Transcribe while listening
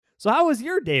So how was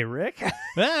your day, Rick?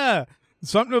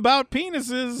 Something about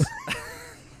penises.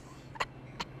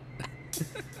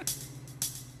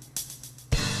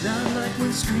 Not like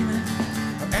we're screaming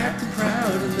or acting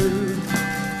proud and lewd.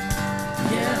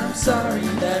 Yeah, I'm sorry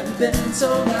that we've been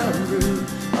so loud and rude.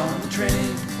 On the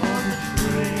train, on the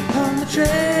train, on the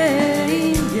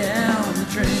train, yeah, on the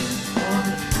train, on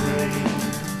the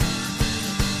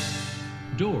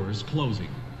train. Doors closing.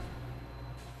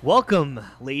 Welcome,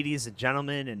 ladies and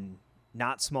gentlemen, and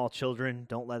not small children.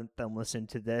 Don't let them listen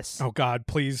to this, Oh, God,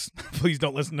 please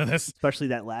don't listen to this. especially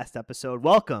that last episode.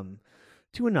 Welcome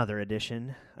to another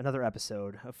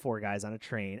episode of Four Guys on a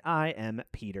Train. I am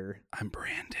Peter. I'm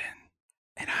Brandon.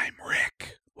 And I'm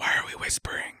Rick. Why are we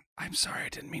whispering? I'm sorry, I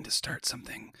didn't mean to start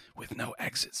something with no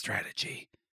exit strategy.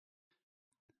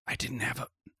 I didn't have a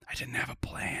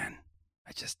plan.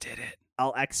 I just did it.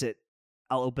 I'll exit.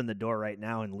 I'll open the door right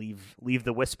now and leave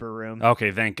the whisper room.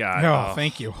 Okay, thank God. Oh,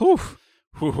 thank you. Whew.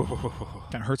 Whew.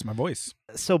 Kind of hurts my voice.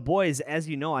 So, boys, as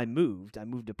you know, I moved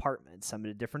apartments. I'm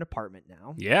in a different apartment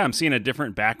now. Yeah, I'm seeing a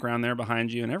different background there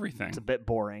behind you and everything. It's a bit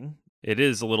boring. It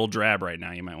is a little drab right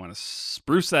now. You might want to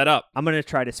spruce that up. I'm going to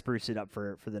try to spruce it up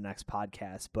for the next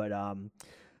podcast, but I'm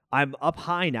up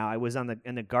high now. I was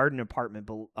in the garden apartment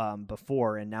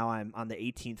before, and now I'm on the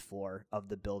 18th floor of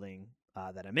the building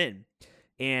that I'm in.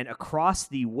 And across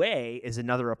the way is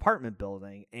another apartment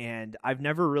building, and I've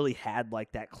never really had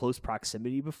like that close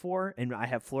proximity before. And I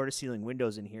have floor to ceiling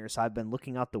windows in here, so I've been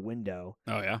looking out the window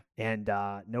Oh, yeah? and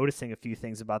noticing a few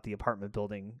things about the apartment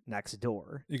building next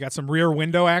door. You got some rear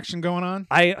window action going on?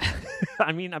 I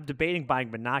mean, I'm debating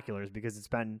buying binoculars because it's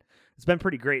been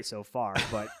pretty great so far,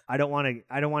 but I don't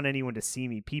want anyone to see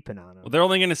me peeping on them. Well, they're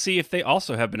only going to see if they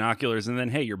also have binoculars, and then,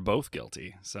 hey, you're both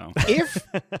guilty. So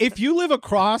If you live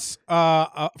across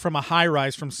from a high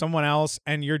rise from someone else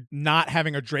and you're not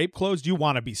having a drape closed, you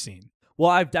want to be seen. Well,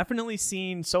 I've definitely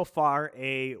seen so far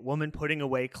a woman putting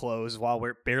away clothes while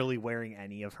we're barely wearing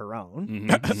any of her own.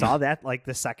 Mhm. Saw that like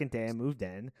the second day I moved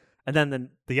in. And then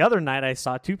the other night I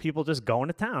saw two people just going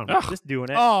to town, Ugh. just doing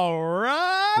it All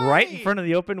right. right in front of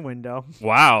the open window.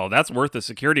 Wow, that's worth a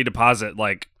security deposit,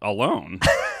 like, alone.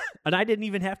 And I didn't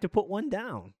even have to put one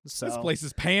down. So This place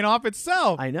is paying off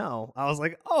itself. I know. I was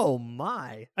like, oh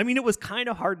my. I mean, it was kind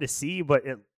of hard to see, but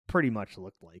it pretty much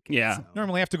looked like it. Yeah. So.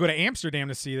 Normally have to go to Amsterdam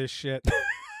to see this shit.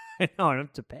 I know, I don't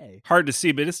have to pay. Hard to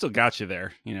see, but it still got you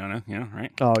there. You know,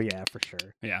 right? Oh yeah, for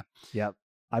sure. Yeah. Yep.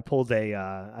 I pulled a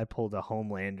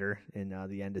Homelander in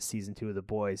the end of season 2 of The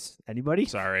Boys. Anybody?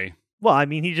 Sorry. Well, I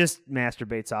mean, he just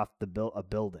masturbates off a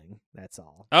building. That's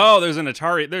all. Oh, there's an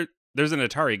Atari. There's an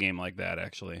Atari game like that,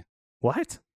 actually.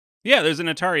 What? Yeah, there's an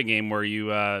Atari game where you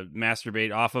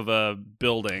masturbate off of a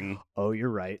building. Oh, you're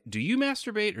right. Do you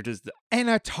masturbate, or does An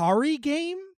Atari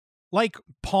game? Like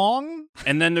Pong?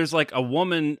 And then there's like a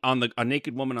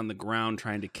naked woman on the ground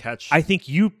trying to catch. I think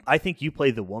you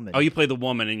play the woman. Oh, you play the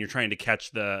woman, and you're trying to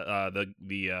catch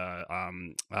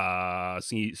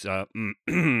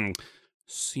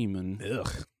semen.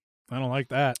 Ugh. I don't like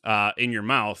that. In your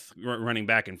mouth, running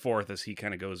back and forth as he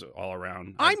kind of goes all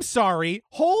around. I'm sorry.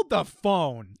 Hold the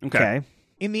phone. Okay.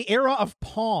 In the era of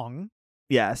Pong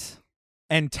Yes.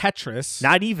 and Tetris.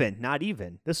 Not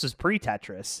even. This was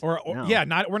pre-Tetris.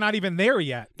 No. We're not even there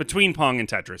yet. Between Pong and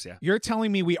Tetris, yeah. You're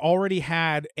telling me we already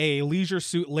had a Leisure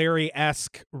Suit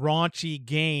Larry-esque raunchy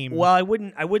game. Well, I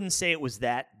wouldn't say it was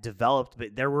that developed,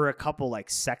 but there were a couple like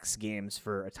sex games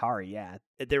for Atari. Yeah,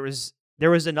 there was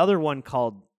another one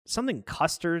called something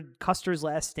Custer's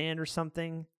Last Stand or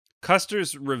something.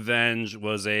 Custer's Revenge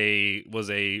was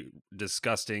a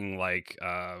disgusting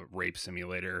rape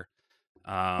simulator.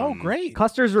 Oh, great.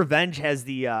 Custer's Revenge has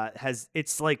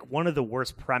it's like one of the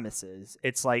worst premises.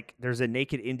 It's like there's a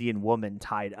naked Indian woman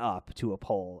tied up to a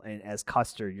pole, and as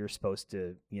Custer, you're supposed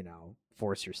to,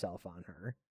 force yourself on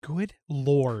her. Good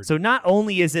Lord. So not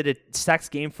only is it a sex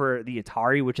game for the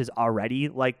Atari, which is already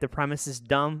like the premise is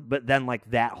dumb, but then like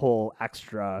that whole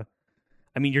extra,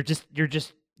 I mean, you're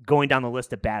just going down the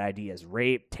list of bad ideas.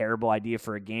 Rape, terrible idea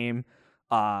for a game.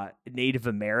 Native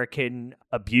American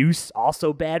abuse,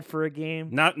 also bad for a game.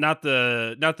 Not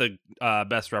the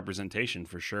best representation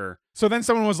for sure. So then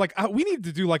someone was like, we need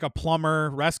to do like a plumber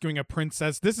rescuing a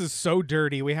princess. This is so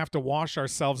dirty. We have to wash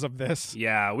ourselves of this.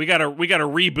 Yeah, we gotta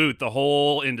reboot the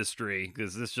whole industry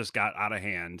because this just got out of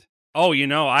hand. Oh,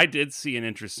 I did see an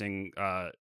interesting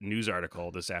news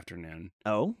article this afternoon.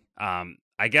 Oh,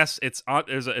 I guess it's a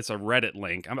Reddit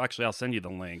link. I'll send you the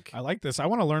link. I like this. I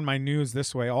want to learn my news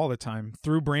this way all the time,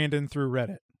 through Brandon, through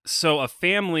Reddit. So a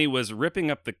family was ripping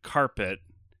up the carpet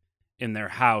in their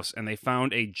house, and they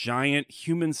found a giant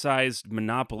human-sized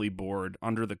Monopoly board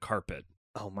under the carpet.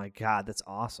 oh my God, that's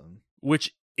awesome.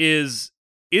 Which is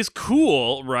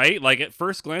cool, right? Like at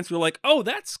first glance, we're like, oh,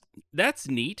 that's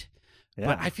neat. Yeah.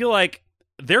 But I feel like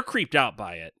they're creeped out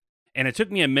by it. And it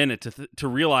took me a minute to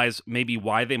realize maybe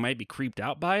why they might be creeped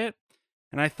out by it.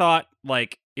 And I thought,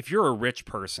 like, if you're a rich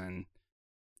person,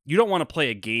 you don't want to play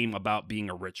a game about being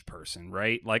a rich person,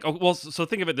 right? Like, oh, well, so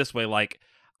think of it this way. Like,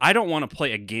 I don't want to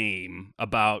play a game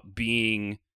about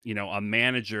being, a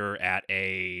manager at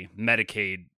a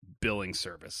Medicaid billing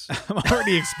service. I'm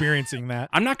already experiencing that.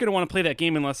 I'm not going to want to play that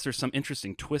game unless there's some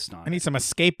interesting twist on it. I need some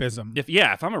escapism.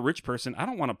 If I'm a rich person, I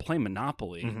don't want to play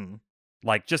Monopoly. Mm-hmm.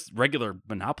 Like just regular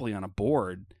Monopoly on a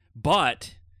board.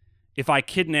 But if I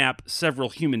kidnap several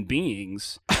human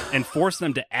beings and force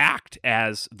them to act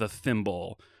as the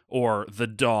thimble or the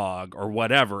dog or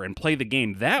whatever and play the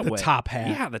game that way. The top hat.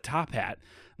 Yeah, the top hat.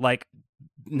 Like,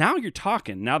 now you're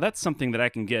talking. Now that's something that I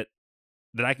can get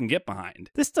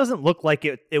behind. This doesn't look like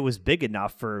it was big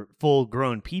enough for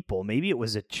full-grown people. Maybe it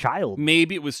was a child.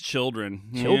 Maybe it was children.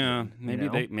 Yeah,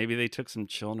 maybe they took some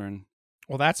children.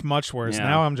 Well, that's much worse. Yeah.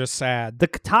 Now I'm just sad. The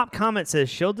top comment says,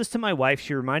 showed this to my wife.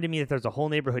 She reminded me that there's a whole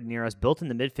neighborhood near us built in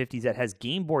the mid-50s that has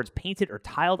game boards painted or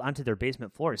tiled onto their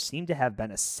basement floors. Seemed to have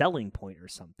been a selling point or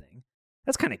something.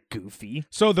 That's kind of goofy.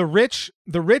 So the rich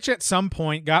at some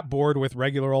point got bored with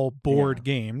regular old board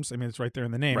games. I mean, it's right there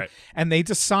in the name. Right. And they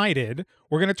decided,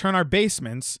 we're going to turn our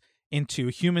basements into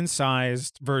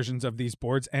human-sized versions of these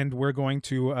boards, and we're going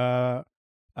to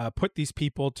put these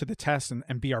people to the test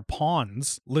and be our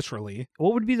pawns, literally.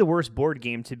 What would be the worst board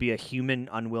game to be a human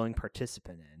unwilling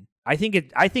participant in? I think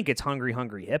it's Hungry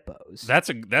Hungry Hippos. That's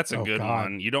a Oh, good God.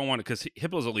 one. You don't want to, because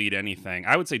hippos will eat anything.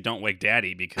 I would say Don't Wake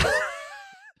Daddy, because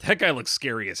that guy looks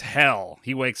scary as hell.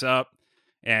 He wakes up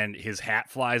and his hat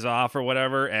flies off or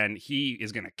whatever, and he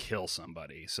is going to kill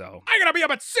somebody. So I'm going to be up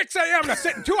at 6 a.m. to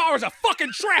sit in 2 hours of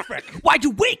fucking traffic. Why'd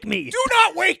you wake me? Do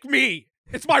not wake me.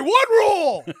 It's my one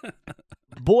rule.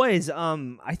 Boys,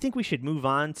 I think we should move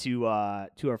on to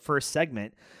our first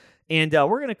segment. And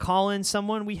we're going to call in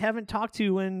someone we haven't talked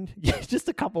to in just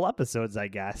a couple episodes, I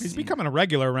guess. He's becoming a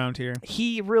regular around here.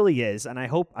 He really is, and I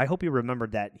hope he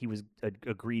remembered that he was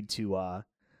agreed to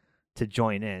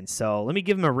join in. So let me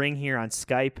give him a ring here on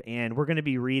Skype, and we're going to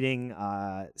be reading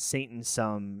Satan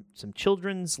some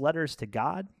children's letters to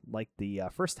God, like the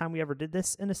first time we ever did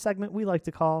this in a segment we like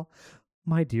to call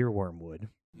My Dear Wormwood.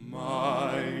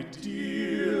 My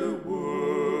dear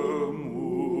wormwood.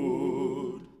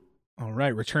 All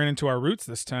right, returning to our roots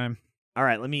this time. All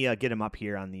right, let me get him up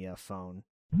here on the phone.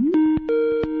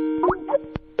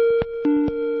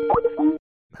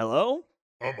 Hello?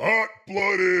 I'm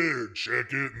hot-blooded.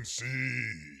 Check it and see.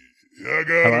 I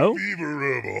got Hello? a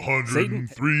fever of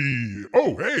 103.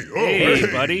 Oh, hey. Oh, Hey,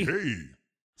 hey, buddy. Hey.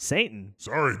 Satan.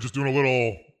 Sorry, just doing a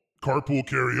little carpool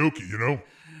karaoke,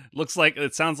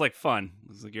 it sounds like fun.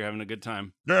 Looks like you're having a good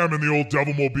time. Yeah, I'm in the old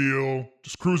Devilmobile,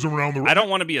 just cruising around the... I don't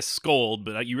want to be a scold,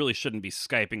 but you really shouldn't be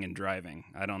Skyping and driving.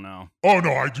 I don't know. Oh,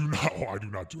 no, I do not. Oh, I do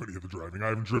not do any of the driving. I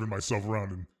haven't driven myself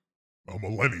around in a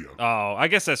millennia. Oh, I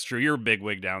guess that's true. You're a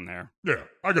bigwig down there. Yeah,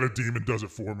 I got a demon does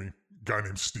it for me. Guy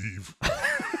named Steve.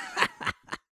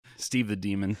 Steve the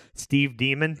Demon. Steve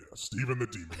Demon. Yeah, Steven the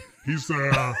Demon.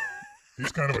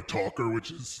 He's kind of a talker,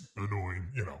 which is annoying,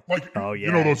 Like, Oh,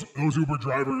 you know yeah. those Uber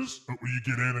drivers where you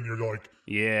get in and you're like,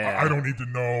 Yeah. I don't need to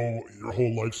know your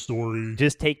whole life story.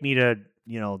 Just take me to,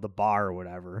 the bar or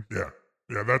whatever. Yeah,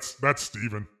 that's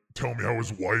Steven. Tell me how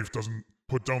his wife doesn't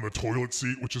put down the toilet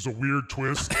seat, which is a weird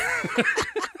twist.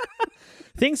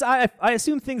 I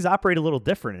assume things operate a little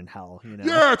different in hell,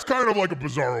 Yeah, it's kind of like a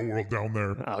bizarro world down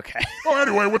there. Okay. Oh,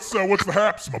 anyway, what's the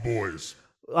haps, my boys?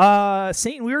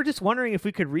 Satan, we were just wondering if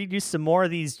we could read you some more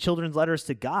of these children's letters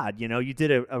to God. You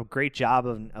did a great job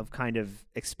of kind of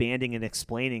expanding and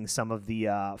explaining some of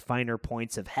the finer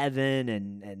points of heaven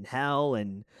and hell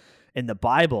and in the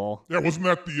Bible. Yeah, wasn't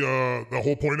that the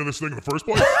whole point of this thing in the first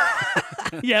place?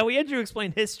 Yeah, we had you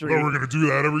explain history. No, we're gonna do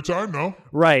that every time, no?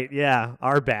 Right, yeah.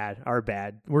 Our bad.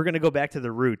 We're gonna go back to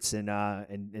the roots and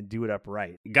do it up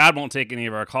right. God won't take any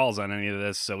of our calls on any of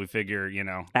this, so we figure,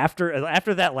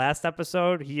 After that last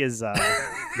episode, he is Yeah,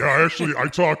 actually, I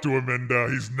talked to him, and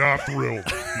he's not thrilled.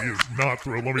 He is not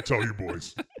thrilled. Let me tell you,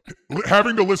 boys.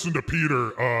 Having to listen to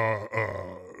Peter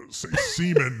say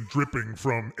semen dripping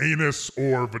from anus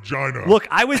or vagina. Look,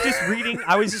 I was just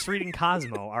reading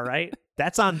Cosmo, all right?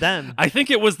 That's on them. I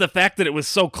think it was the fact that it was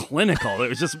so clinical. It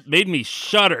was just made me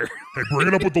shudder. Hey, bring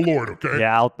it up with the Lord, okay?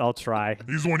 Yeah, I'll try.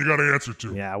 He's the one you got to answer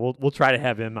to. Yeah, we'll try to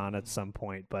have him on at some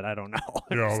point, but I don't know.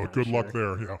 I'm Yeah, just well, not good luck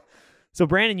sure. there, yeah. So,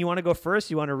 Brandon, you want to go first?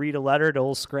 You want to read a letter to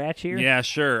old Scratch here? Yeah,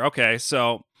 sure. Okay,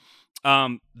 so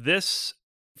this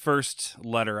first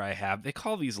letter I have, they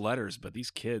call these letters, but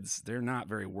these kids, they're not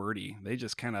very wordy. They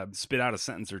just kind of spit out a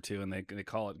sentence or two and they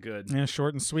call it good. Yeah,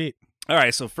 short and sweet. All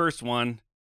right, so first one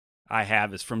I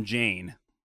have is from Jane,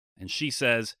 and she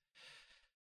says,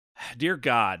 "Dear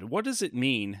God, what does it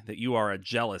mean that you are a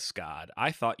jealous God?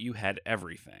 I thought you had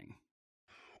everything."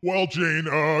 Well, Jane,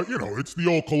 it's the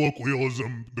old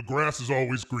colloquialism, the grass is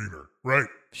always greener, right?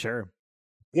 Sure.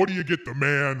 What do you get the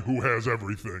man who has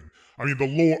everything? I mean,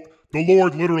 the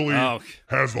Lord literally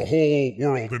has the whole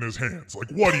world in his hands.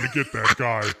 Like, what do you get that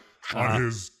guy on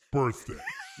his birthday,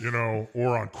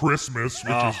 or on Christmas,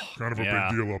 which is kind of a big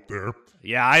deal up there.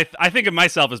 Yeah, I think of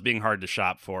myself as being hard to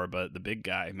shop for, but the big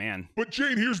guy, man. But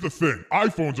Jane, here's the thing.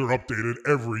 iPhones are updated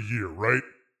every year, right?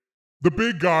 The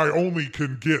big guy only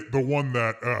can get the one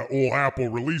that old Apple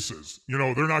releases.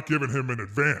 They're not giving him in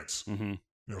advance. Mm-hmm.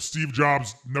 Steve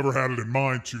Jobs never had it in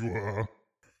mind to,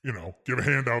 give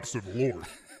handouts to the Lord.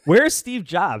 Where's Steve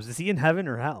Jobs? Is he in heaven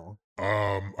or hell?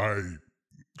 I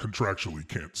contractually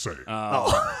can't say.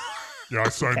 Oh. Yeah, I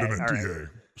signed an NDA. Right.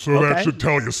 So that should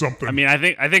tell you something. I mean, I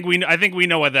think we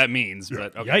know what that means,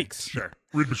 but okay. Yikes. Sure.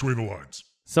 Read between the lines.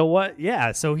 So what?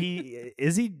 Yeah. So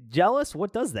is he jealous?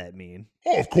 What does that mean?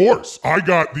 Oh, of course. I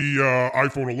got the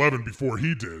iPhone 11 before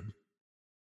he did.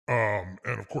 And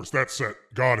of course that set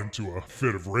God into a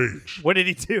fit of rage. What did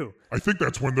he do? I think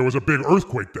that's when there was a big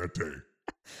earthquake that day.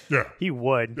 Yeah. He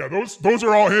would. Yeah, those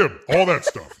are all him. All that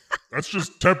stuff. That's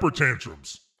just temper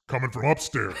tantrums coming from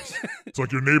upstairs. It's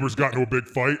like your neighbors got into a big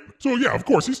fight. So yeah, of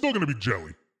course, he's still going to be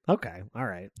Jelly. Okay. All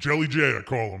right. Jelly J, I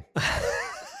call him.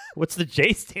 What's the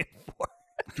J stand for?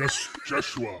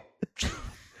 Joshua.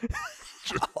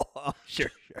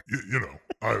 Sure.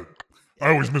 I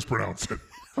always mispronounce it.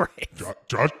 Right.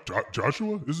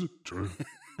 Joshua? Is it?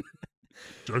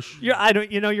 Josh? You're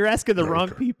asking the wrong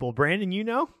Okay. people.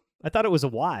 Brandon, I thought it was a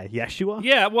Y. Yeshua?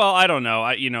 Yeah, well, I don't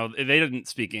know. They didn't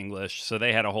speak English, so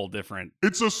they had a whole different.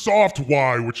 It's a soft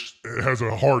Y, which has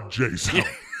a hard J sound.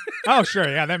 Oh, sure.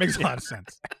 Yeah, that makes a lot of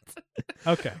sense.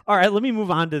 Okay. All right, let me move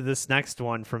on to this next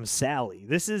one from Sally.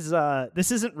 This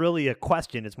isn't really a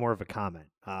question, it's more of a comment.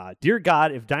 Dear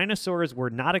God, if dinosaurs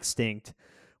were not extinct,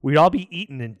 we'd all be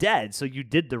eaten and dead, so you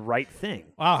did the right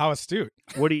thing. Wow, how astute.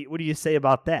 What do you say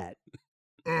about that?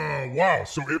 Wow.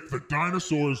 So if the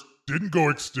dinosaurs didn't go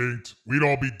extinct, we'd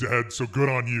all be dead, so good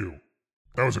on you.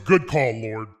 That was a good call,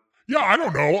 Lord. Yeah, I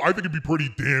don't know. I think it'd be pretty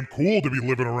damn cool to be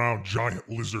living around giant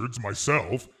lizards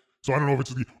myself. So I don't know if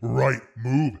it's the right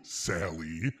move,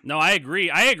 Sally. No, I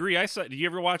agree. Did you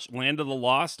ever watch Land of the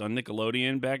Lost on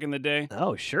Nickelodeon back in the day?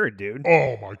 Oh, sure, dude.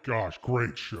 Oh my gosh,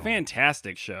 great show.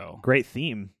 Fantastic show. Great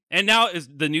theme. And now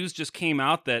the news just came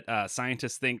out that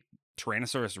scientists think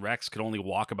Tyrannosaurus Rex could only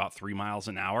walk about 3 miles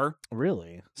an hour.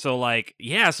 Really? So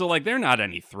they're not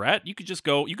any threat. You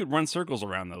could run circles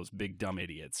around those big dumb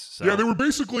idiots. So. Yeah, they were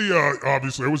basically,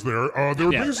 obviously I was there, they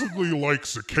were basically like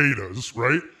cicadas,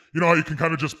 right? You know how you can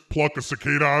kind of just pluck a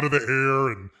cicada out of the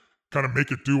air and kind of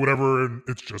make it do whatever, and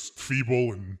it's just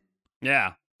feeble and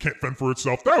can't fend for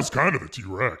itself. That was kind of the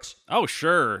T-Rex. Oh,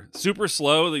 sure. Super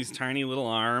slow, these tiny little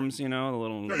arms, the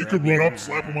little... Yeah, you could run up,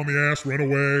 slap him on the ass, run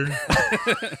away.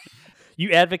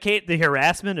 You advocate the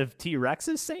harassment of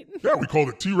T-Rexes, Satan? Yeah, we called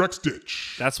it T-Rex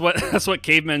ditch. That's what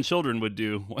cavemen children would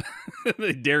do.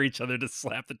 They dare each other to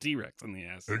slap the T-Rex on the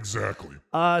ass. Exactly.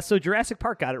 So Jurassic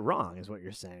Park got it wrong, is what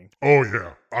you're saying. Oh,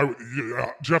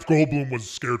 yeah. Jeff Goldblum was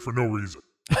scared for no reason.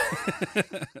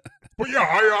 But yeah,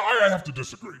 I have to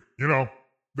disagree.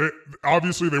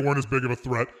 Obviously they weren't as big of a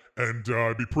threat, and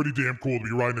it'd be pretty damn cool to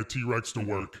be riding a T-Rex to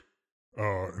work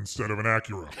instead of an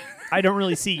Acura. I don't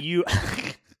really see you...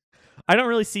 I don't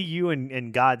really see you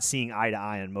and God seeing eye to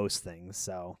eye on most things,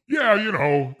 so... Yeah,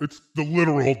 it's the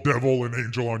literal devil and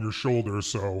angel on your shoulder,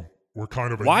 so we're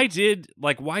kind of... Why did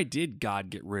God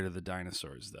get rid of the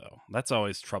dinosaurs, though? That's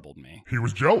always troubled me. He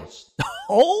was jealous.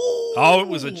 Oh, it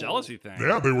was a jealousy thing.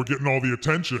 Yeah, they were getting all the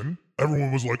attention.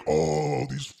 Everyone was like, oh,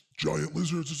 these giant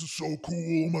lizards, this is so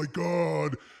cool, oh my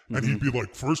God. And he'd be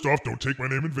like, first off, don't take my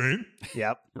name in vain.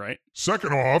 Yep. Right.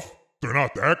 Second off, they're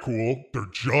not that cool. They're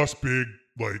just big,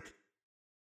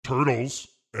 turtles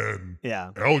and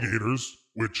alligators,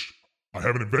 which I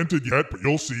haven't invented yet, but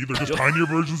you'll see. They're just tinier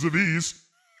versions of these.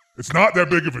 It's not that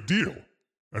big of a deal.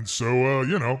 And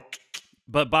so,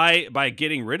 But by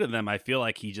getting rid of them, I feel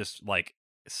like he just,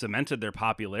 cemented their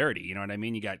popularity. You know what I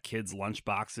mean? You got kids' lunch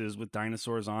boxes with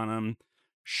dinosaurs on them,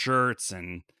 shirts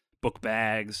and book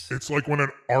bags. It's like when an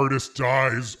artist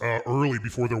dies early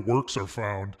before their works are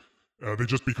found, they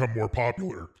just become more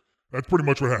popular. That's pretty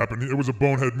much what happened. It was a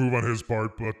bonehead move on his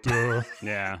part, but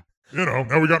yeah.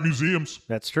 Now we got museums.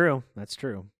 That's true.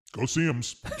 Go see them.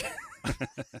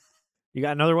 You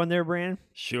got another one there, Bran?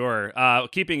 Sure.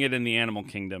 Keeping it in the animal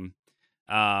kingdom.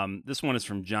 This one is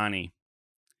from Johnny.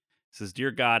 It says,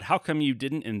 "Dear God, how come you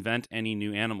didn't invent any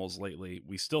new animals lately?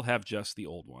 We still have just the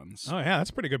old ones." Oh yeah,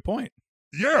 that's a pretty good point.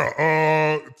 Yeah,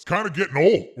 it's kind of getting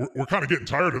old. We're kind of getting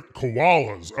tired of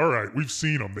koalas. All right, we've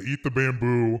seen them. They eat the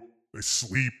bamboo. They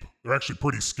sleep. They're actually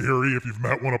pretty scary if you've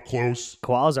met one up close.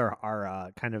 Koalas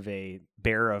are kind of a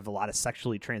bearer of a lot of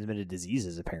sexually transmitted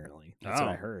diseases, apparently. That's what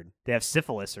I Oh. heard. They have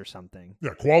syphilis or something.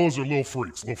 Yeah, koalas are little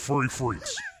freaks, little furry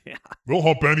freaks. Yeah. They'll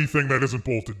hump anything that isn't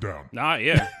bolted down.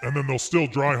 Yeah. And then they'll still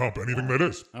dry hump anything that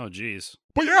is. Oh, geez.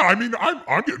 But yeah, I mean,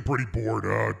 I'm getting pretty bored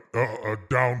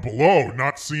down below,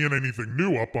 not seeing anything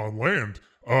new up on land.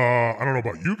 I don't know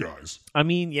about you guys. I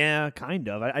mean, yeah, kind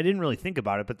of. I didn't really think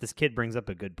about it, but this kid brings up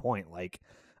a good point. Like,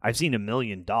 I've seen a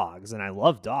million dogs, and I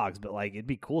love dogs, but like, it'd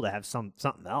be cool to have something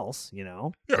else, you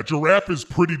know? Yeah, giraffe is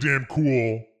pretty damn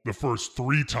cool the first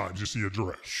 3 times you see a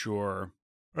giraffe. Sure.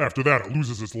 After that, it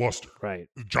loses its luster. Right.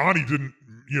 Johnny didn't,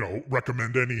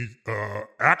 recommend any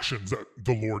actions that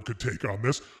the Lord could take on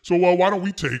this. So, why don't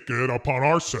we take it upon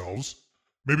ourselves?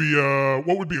 Maybe,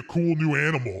 what would be a cool new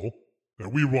animal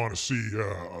that we want to see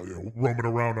roaming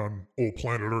around on old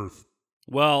planet Earth?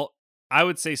 Well, I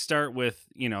would say start with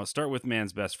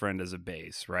man's best friend as a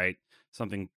base, right?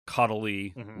 Something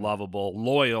cuddly, Mhm. lovable,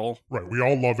 loyal. Right, we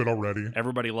all love it already.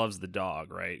 Everybody loves the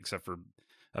dog, right? Except for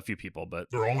a few people, but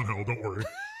They're all in hell, don't worry.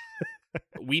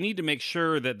 we need to make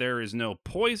sure that there is no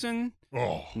poison,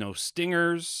 Oh, no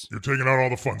stingers, you're taking out all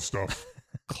the fun stuff.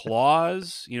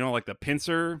 claws, like the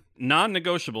pincer.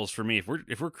 Non-negotiables for me.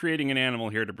 If we're creating an animal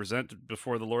here to present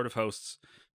before the Lord of Hosts,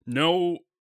 no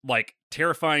like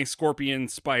terrifying scorpion,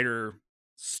 spider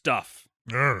stuff.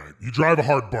 All right, you drive a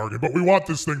hard bargain, but we want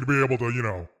this thing to be able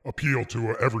to, appeal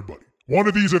to everybody. One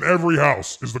of these in every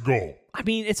house is the goal. I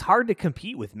mean, it's hard to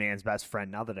compete with man's best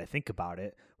friend now that I think about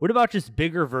it. What about just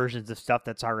bigger versions of stuff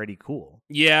that's already cool?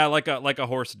 Yeah, like a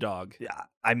horse dog. Yeah,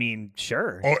 I mean,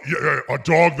 sure. Yeah, a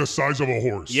dog the size of a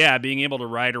horse. Yeah, being able to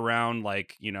ride around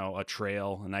like, a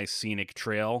trail, a nice scenic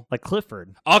trail. Like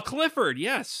Clifford. A Clifford,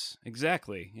 yes.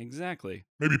 Exactly.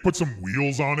 Maybe put some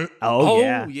wheels on it, Oh,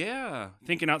 yeah. yeah.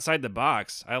 Thinking outside the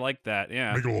box. I like that,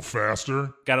 yeah. make it a little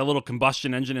faster. Got a little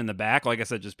combustion engine in the back. Like I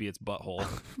said, just be its butthole.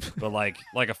 But like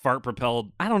a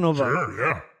fart-propelled. I don't know about. Sure,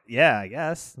 yeah. Yeah, I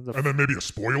guess. And then maybe a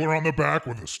spoiler on the back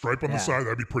with a stripe on Yeah. the side.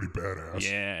 That'd be pretty badass.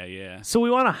 Yeah. So we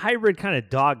want a hybrid kind of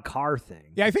dog car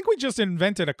thing. Yeah, I think we just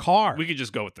invented a car, We could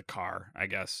just go with the car, I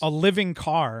guess. a living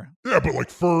car. Yeah, but like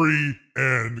furry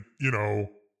and,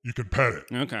 you can pet it.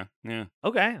 Okay, yeah.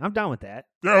 Okay, I'm down with that.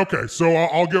 Yeah, okay. So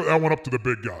I'll give that one up to the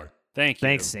big guy. Thank you.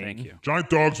 Thanks, Thank Satan. you. Giant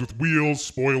dogs with wheels,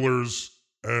 spoilers,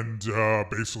 and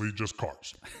basically just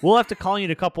cars. We'll have to call you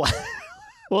in a couple.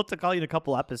 We'll have to call you in a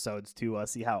couple episodes to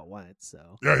see how it went.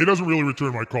 So Yeah, he doesn't really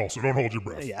return my call, so don't hold your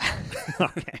breath. yeah.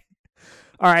 Okay.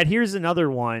 All right. Here's another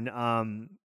one.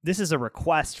 This is a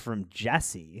request from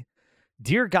Jesse.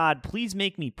 Dear God, please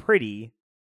make me pretty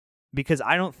because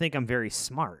I don't think I'm very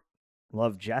smart.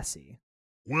 Love, Jesse.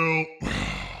 Well,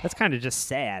 That's kind of just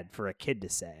sad for a kid to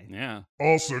say. Yeah.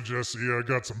 also, Jesse, I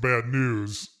got some bad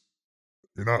news.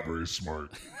 You're not very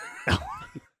smart.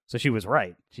 So she was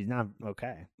right. She's not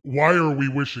okay. Why are we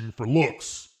wishing for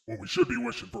looks when we should be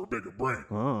wishing for a bigger brain?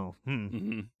 Oh,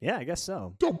 hmm yeah, I guess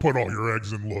so. Don't put all your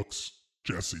eggs in looks,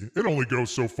 Jesse. It only goes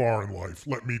so far in life,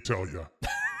 let me tell you.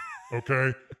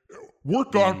 Okay?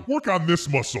 Work on this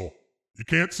muscle. You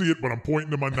can't see it, but I'm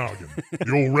pointing to my noggin.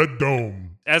 The old red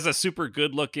dome. As a super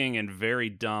good-looking and very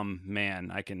dumb man,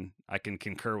 I can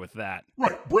concur with that.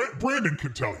 Right. Brandon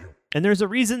can tell you. And there's a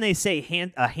reason they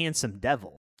say a handsome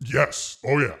devil. Yes.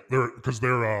 Oh yeah.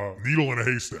 They're a needle in a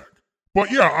haystack.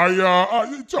 But yeah,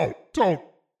 I don't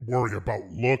worry about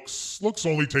looks. Looks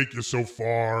only take you so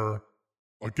far.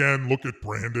 Again, look at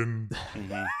Brandon.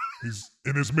 Mhm. He's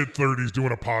in his mid-30s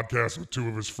doing a podcast with 2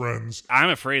 of his friends. I'm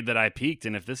afraid that I peaked,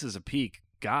 and if this is a peak,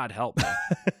 God help me.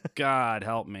 God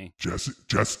help me.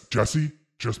 Jesse,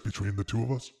 just between the 2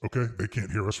 of us, okay? They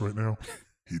can't hear us right now.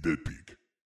 He did peak.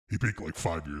 He peaked like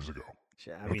 5 years ago.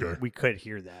 I mean, Okay. we could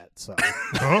hear that. So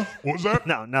Huh? What was that?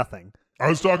 no, nothing. I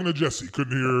was talking to Jesse.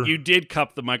 Couldn't hear. You did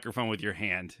cup the microphone with your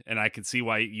hand, and I can see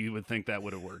why you would think that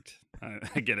would have worked.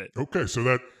 I get it. Okay, so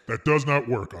that does not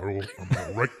work. I'm going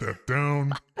to write that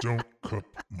down. Don't cup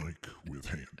mic with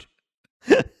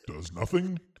hand. Does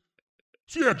nothing.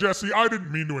 So yeah, Jesse, I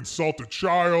didn't mean to insult a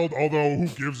child, although who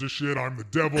gives a shit? I'm the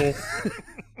devil.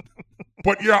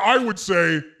 But yeah, I would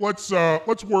say let's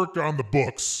work on the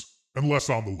books And less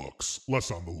on the looks.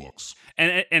 Less on the looks.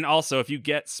 And also, if you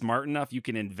get smart enough, you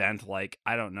can invent, like,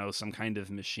 I don't know, some kind of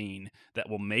machine that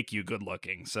will make you good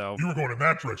looking. So You were going in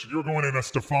that direction. You were going in a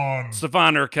Stefan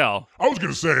Urkel. I was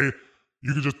going to say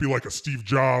you could just be like a Steve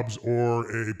Jobs or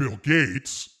a Bill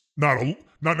Gates.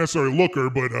 Not necessarily a looker,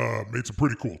 but made some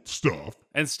pretty cool stuff.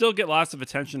 And still get lots of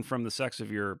attention from the sex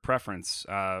of your preference.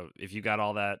 If you got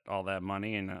all that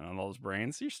money and all those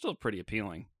brains, you're still pretty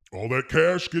appealing. All that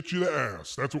cash gets you the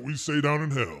ass. That's what we say down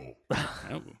in hell.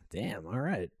 Oh. Damn. All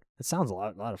right. That sounds a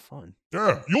lot of fun.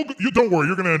 Yeah, you don't worry.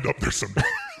 You're going to end up there someday.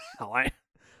 Oh,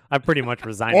 I'm pretty much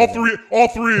resigned. all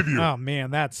to three of you. Oh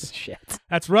man, that. Shit.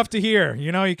 that's rough to hear.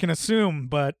 You know, you can assume,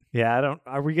 but Yeah, I don't.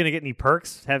 Are we gonna get any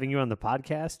perks having you on the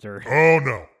podcast or? Oh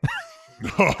no,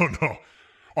 no.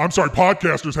 I'm sorry.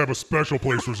 Podcasters have a special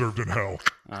place reserved in hell.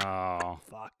 Oh.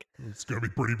 Fuck. It's going to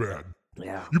be pretty bad.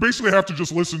 Yeah. You basically have to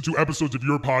just listen to episodes of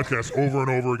your podcast over and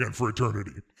over again for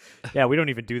eternity. Yeah, we don't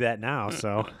even do that now.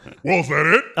 So. Well, is that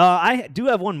it? I do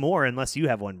have one more, unless you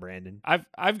have one, Brandon.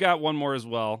 I've got one more as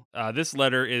well. This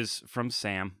letter is from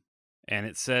Sam, and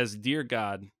it says, "Dear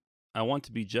God, I want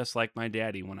to be just like my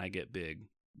daddy when I get big,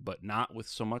 but not with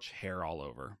so much hair all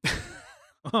over."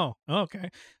 oh, okay.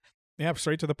 Yeah,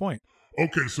 straight to the point.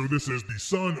 Okay, so this is the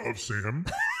son of Sam.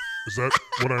 Is that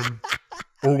what I'm...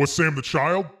 Or was Sam the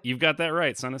child? You've got that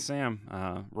right, son of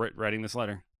Sam, writing this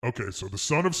letter. Okay, so the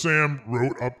son of Sam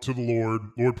wrote up to the Lord.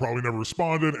 Lord probably never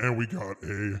responded, and we got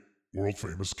a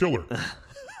world-famous killer.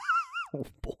 Oh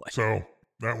boy. So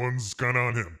that one's kind of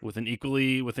on him. With an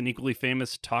equally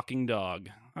famous talking dog.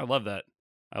 I love that.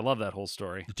 I love that whole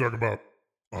story. You're talking about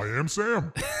I Am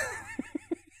Sam?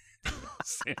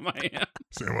 Sam, I am.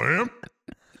 Sam I Am?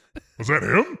 Was that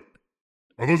him?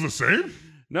 Are those the same?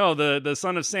 No, the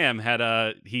son of Sam had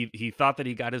he thought that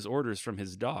he got his orders from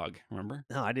his dog. Remember?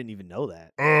 No, I didn't even know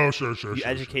that. Oh, sure. You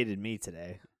educated me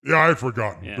today. Yeah, I had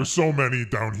forgotten. Yeah. There's so many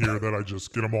down here that I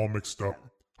just get them all mixed up.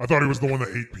 I thought he was the one that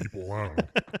ate people. I don't know.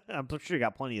 I'm sure you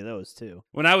got plenty of those too.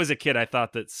 When I was a kid, I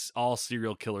thought that all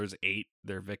serial killers ate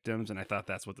their victims, and I thought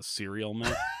that's what the cereal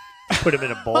meant. Put them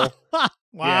in a bowl.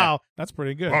 Wow, that's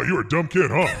pretty good. Wow, you were a dumb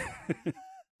kid, huh?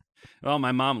 Well,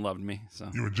 my mom loved me, so.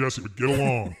 You and Jesse would get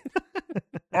along.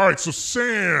 All right, so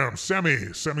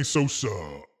Sammy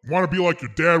Sosa. Want to be like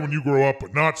your dad when you grow up,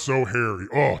 but not so hairy.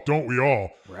 Oh, don't we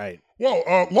all? Right. Well,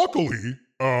 luckily,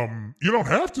 you don't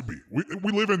have to be.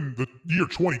 We live in the year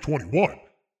 2021.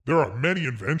 There are many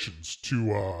inventions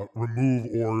to remove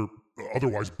or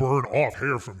otherwise burn off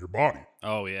hair from your body.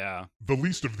 Oh yeah. The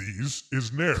least of these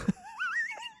is Nair.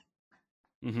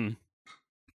 Mm-hmm.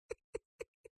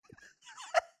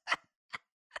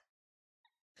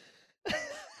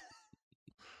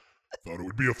 Thought it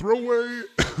would be a throwaway.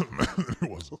 It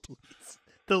wasn't.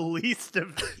 The least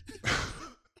of.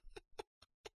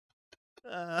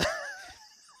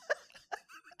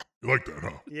 You like that,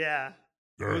 huh? Yeah.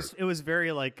 All right. It was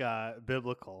very like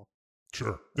biblical.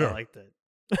 Sure. I Yeah. liked it.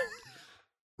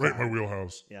 Right in my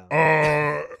wheelhouse. Yeah.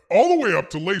 All the way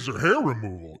up to laser hair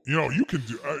removal. You know, you can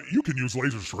use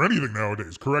lasers for anything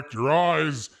nowadays. Correct your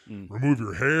eyes, remove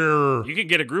your hair. You could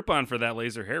get a Groupon for that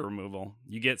laser hair removal.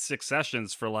 You get 6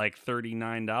 sessions for like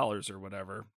 $39 or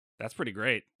whatever. That's pretty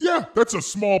great. Yeah, that's a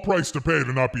small price to pay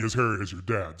to not be as hairy as your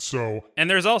dad. So, And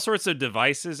there's all sorts of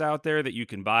devices out there that you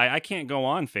can buy. I can't go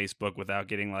on Facebook without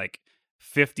getting like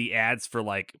 50 ads for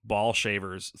like ball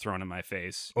shavers thrown in my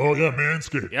face. oh yeah,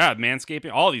 Manscaped. Yeah,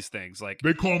 manscaping, all these things. Like,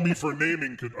 They call me for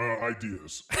naming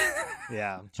ideas.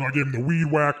 Yeah. So I gave them the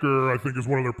Weed Whacker, I think is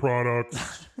one of their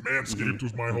products. Manscaped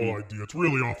was my whole idea. It's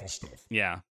really awful stuff.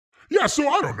 yeah. Yeah, so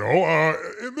I don't know.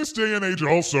 In this day and age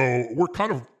also, we're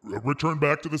kind of returned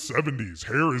back to the 70s.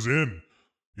 Hair is in.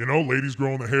 You know, ladies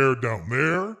growing the hair down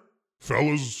there.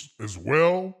 Fellas as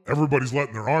well. Everybody's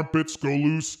letting their armpits go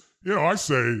loose. You know, I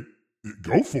say,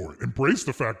 go for it. Embrace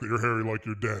the fact that you're hairy like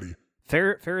your daddy.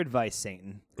 Fair advice,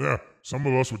 Satan. Yeah, some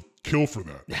of us would kill for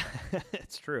that.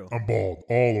 It's true. I'm bald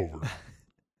all over.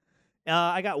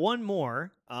 I got one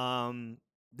more.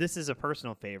 This is a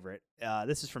personal favorite.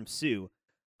 This is from Sue.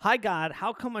 Hi, God.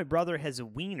 How come my brother has a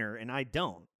wiener and I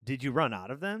don't? Did you run out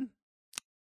of them?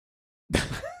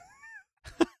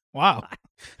 Wow.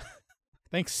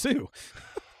 Thanks, Sue.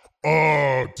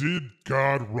 Did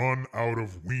God run out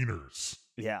of wieners?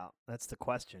 Yeah, that's the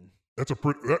question.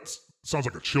 That sounds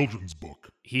like a children's book.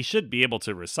 He should be able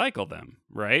to recycle them,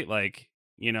 right? Like,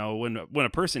 you know, when a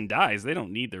person dies, they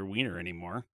don't need their wiener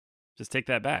anymore. Just take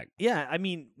that back. Yeah, I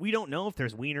mean, we don't know if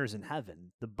there's wieners in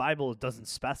heaven. The Bible doesn't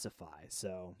specify,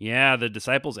 so. Yeah, the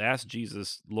disciples asked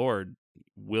Jesus, Lord,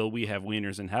 will we have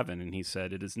wieners in heaven? And he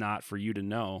said, it is not for you to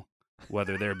know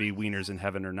whether there be wieners in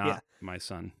heaven or not, Yeah. my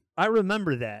son. I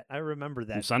remember that. from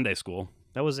That. Sunday school.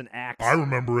 That was an axe. I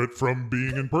remember it from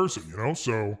being in person,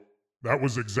 so that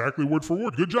was exactly word for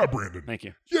word. Good job, Brandon. Thank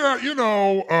you. Yeah,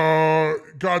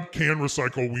 God can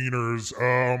recycle wieners.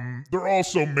 They're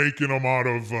also making them out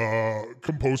of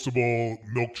compostable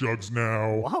milk jugs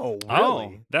now. Whoa, Oh,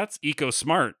 really? that's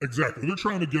eco-smart. Exactly. They're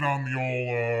trying to get on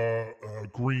the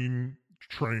old green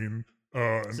train.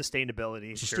 And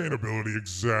Sustainability. sure. sustainability,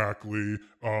 exactly.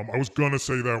 I was going to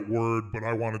say that word, but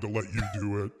I wanted to let you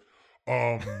do it.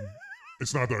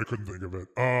 It's not that I couldn't think of it.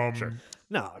 Sure.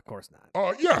 No, of course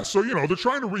not. Yeah, so, they're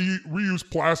trying to reuse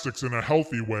plastics in a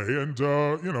healthy way. And,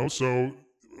 so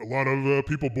a lot of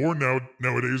people born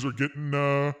nowadays are getting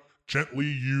gently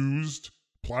used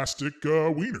plastic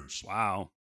wieners.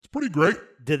 Wow. It's pretty great.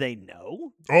 Do they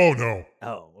know? Oh, no.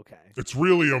 Oh, okay. It's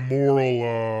really a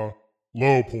moral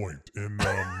low point in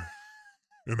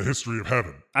the history of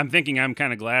heaven. I'm thinking I'm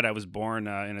kind of glad I was born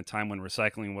in a time when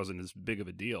recycling wasn't as big of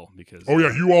a deal because. Oh,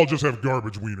 yeah, you all just have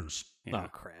garbage wieners. Yeah. Oh,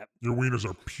 crap. Your wieners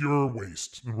are pure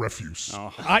waste and refuse.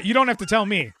 Oh. You don't have to tell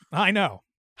me. I know.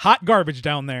 Hot garbage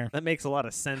down there. That makes a lot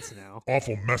of sense now.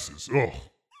 Awful messes. Ugh.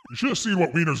 You should have seen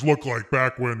what wieners looked like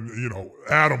back when,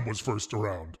 Adam was first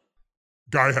around.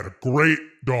 Guy had a great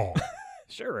dong.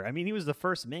 Sure. I mean, he was the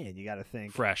first man, you got to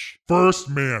think. Fresh. First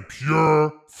man,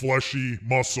 pure, fleshy,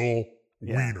 muscle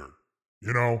Yeah.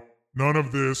 wiener. None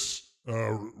of this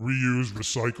reused,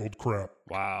 recycled crap.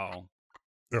 Wow.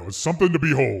 It was something to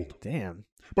behold. Damn.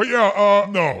 But yeah,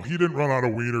 no, he didn't run out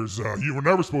of wieners. You were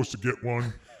never supposed to get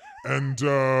one. And,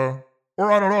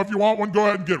 or I don't know, if you want one, go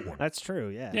ahead and get one. That's true,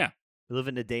 yeah. Yeah. We live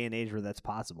in a day and age where that's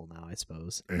possible now, I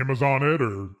suppose. Amazon it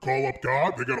or call up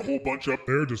God. They got a whole bunch up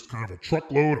there, just kind of a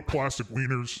truckload of plastic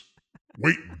wieners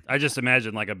waiting. I just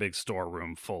imagine like a big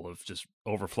storeroom full of just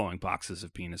overflowing boxes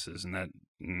of penises, and that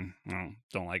no,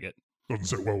 don't like it. Doesn't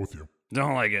sit well with you.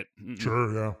 Don't like it. Mm-mm.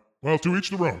 Sure, yeah. Well, to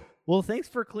each their own. Well, thanks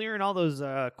for clearing all those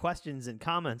questions and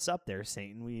comments up there,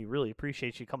 Satan. We really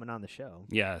appreciate you coming on the show.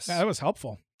 Yes. Yeah, that was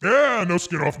helpful. Yeah, no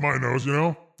skin off my nose,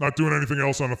 Not doing anything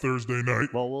else on a Thursday night.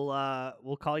 Well,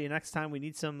 we'll call you next time we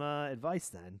need some advice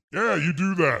then. Yeah, you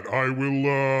do that. I will,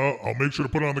 I'll make sure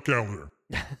to put it on the calendar.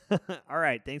 All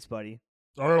right, thanks, buddy.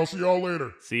 All right, I'll see y'all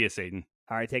later. See you, Satan.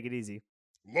 All right, take it easy.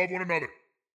 Love one another.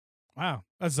 Wow.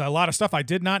 That's a lot of stuff I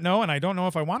did not know, and I don't know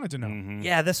if I wanted to know. Mhm.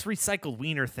 Yeah, this recycled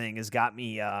wiener thing has got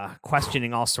me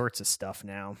questioning all sorts of stuff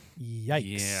now.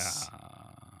 Yikes. Yeah.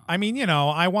 I mean,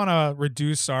 I want to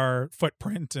reduce our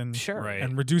footprint and Sure. Right.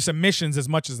 and reduce emissions as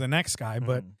much as the next guy,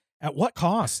 but Mhm. at what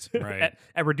cost? Right.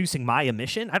 At reducing my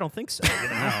emission? I don't think so. You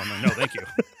know? No, thank you.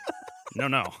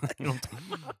 No.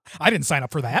 I didn't sign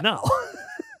up for that. No.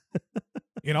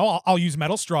 I'll use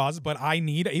metal straws, but I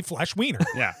need a flesh wiener.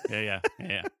 Yeah.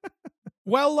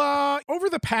 Well, over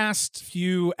the past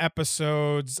few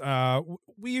episodes,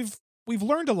 we've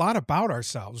learned a lot about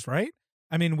ourselves, right?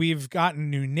 I mean, we've gotten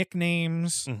new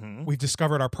nicknames. Mhm. We've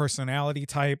discovered our personality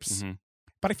types. Mhm.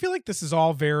 But I feel like this is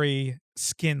all very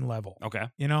skin level. Okay.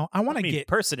 I want to get.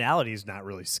 personality is not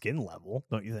really skin level,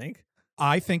 don't you think?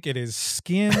 I think it is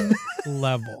skin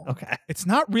level. Okay. It's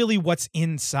not really what's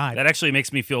inside. That actually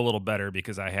makes me feel a little better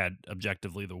because I had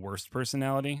objectively the worst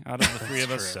personality out of the three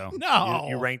of us. true. So No,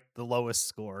 You ranked the lowest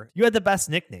score. You had the best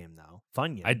nickname though,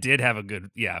 Funyun. I did have a good.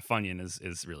 Yeah, Funyun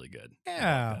is really good. I like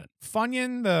Yeah, that.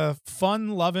 Funyun, the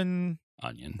fun-loving,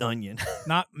 Onion. Onion.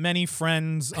 not many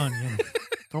friends onion.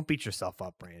 Don't beat yourself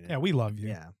up, Brandon. Yeah, we love you.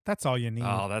 Yeah. That's all you need.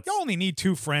 Oh, that's- You only need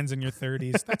 2 friends in your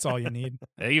 30s. That's all you need.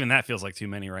 Even that feels like too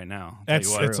many right now. I'll tell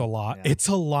you what. It's a lot. Yeah. It's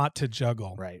a lot to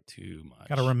juggle. Right. Too much.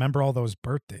 Got to remember all those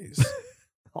birthdays.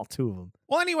 All 2 of them.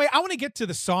 Well, anyway, I want to get to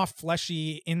the soft,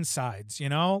 fleshy insides,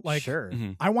 Like, sure.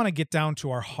 Mhm. I want to get down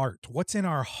to our heart. What's in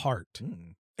our heart?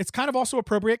 Mm. It's kind of also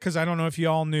appropriate because I don't know if you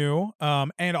all knew,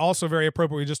 and also very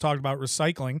appropriate. We just talked about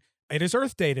recycling. It is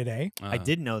Earth Day today I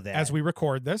did know that. as we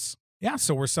record this. Yeah,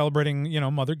 so we're celebrating,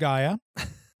 Mother Gaia.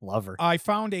 Love her. I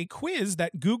found a quiz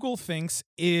that Google thinks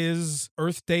is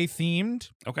Earth Day themed.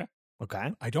 Okay.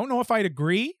 Okay. I don't know if I'd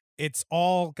agree. It's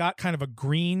all got kind of a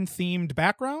green themed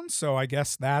background, so I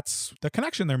guess that's the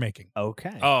connection they're making.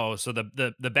 Okay. Oh, so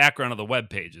the background of the web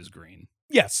page is green.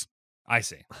 Yes. I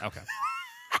see. Okay.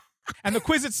 And the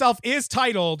quiz itself is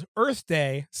titled Earth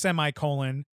Day,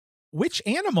 which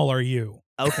animal are you?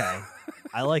 Okay.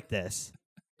 I like this.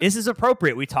 This is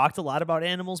appropriate. We talked a lot about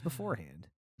animals beforehand.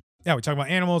 Yeah, we talk about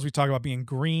animals, we talk about being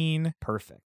green,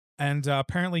 Perfect. and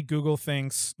apparently Google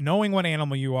thinks knowing what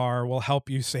animal you are will help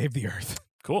you save the Earth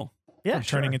Cool. Yeah. from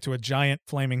turning into a giant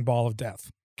flaming ball of death.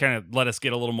 Kind of let us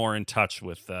get a little more in touch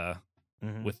with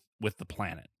Mhm. with the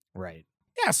planet. Right.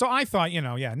 Yeah, so I thought,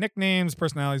 nicknames,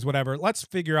 personalities, whatever. Let's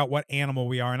figure out what animal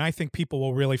we are, and I think people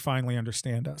will really finally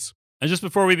understand us. And just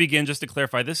before we begin, just to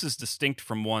clarify, this is distinct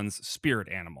from one's spirit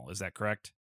animal. Is that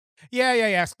correct?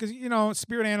 Yeah. Because,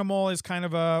 spirit animal is kind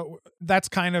of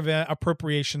an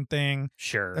appropriation thing.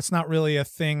 Sure. That's not really a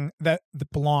thing that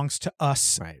belongs to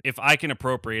us. right. If I can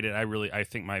appropriate it, I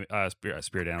think my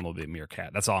spirit animal would be a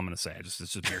meerkat. That's all I'm going to say. It's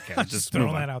just meerkat. Just move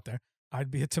throwing on. that out there.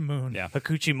 I'd be a Tamoon. Yeah.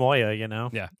 Hakuchi Moya,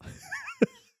 Yeah.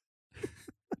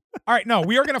 All right, no,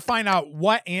 we are going to find out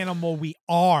what animal we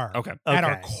are Okay. at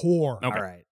our Okay. core. Okay. All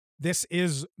right. This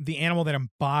is the animal that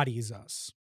embodies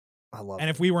us. I love And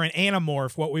it. if we were an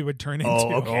animorph, what we would turn into.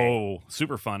 Oh, okay. Oh,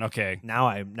 super fun. Okay. Now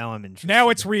I'm interested. Now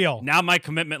it's real. Now my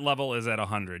commitment level is at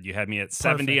 100. You had me at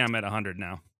 70. Perfect. I'm at 100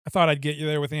 now. I thought I'd get you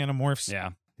there with animorphs.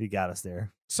 Yeah. You got us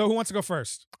there. So who wants to go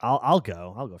first? I'll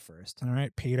go. I'll go first. All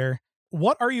right, Peter.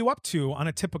 What are you up to on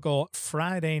a typical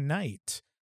Friday night?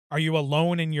 Are you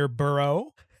alone in your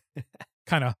burrow?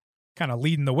 Kind of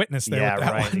leading the witness there Yeah, with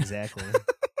that right. one. Exactly.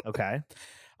 Okay.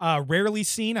 Rarely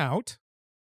seen out,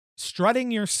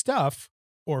 strutting your stuff,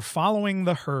 or following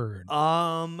the herd.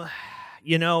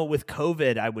 With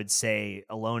COVID, I would say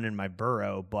alone in my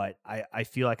burrow, but I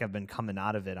feel like I've been coming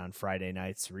out of it on Friday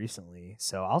nights recently.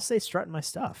 So I'll say strutting my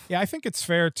stuff. Yeah, I think it's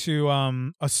fair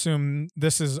to assume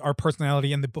this is our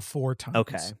personality in the before times.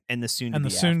 Okay. And the soon to And be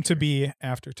the soon after. to be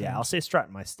after times. Yeah, I'll say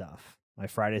strutting my stuff. My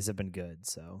Fridays have been good.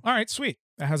 So All right, sweet.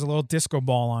 It has a little disco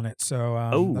ball on it, so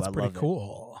that's I pretty love it.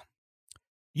 cool.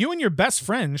 You and your best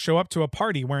friend show up to a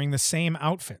party wearing the same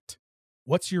outfit.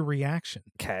 What's your reaction?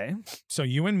 okay. So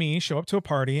you and me show up to a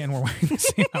party and we're wearing the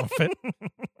same outfit.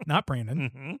 Not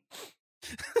Brandon.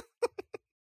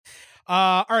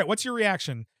 All right, what's your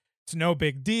reaction? It's no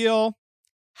big deal.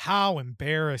 How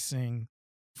embarrassing.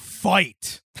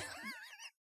 Fight.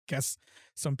 Guess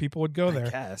some people would go I there.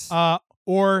 guess.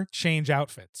 Or change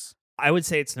outfits. I would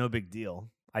say it's no big deal.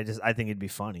 I think it'd be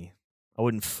funny. I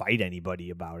wouldn't fight anybody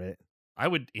about it. I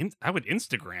would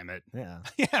Instagram it. Yeah.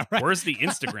 Yeah, right. Where's the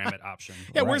Instagram it option?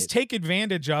 Yeah, where's Right. take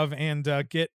advantage of and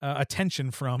get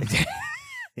attention from?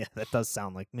 Yeah, that does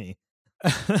sound like me.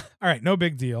 All right, no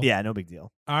big deal. Yeah, no big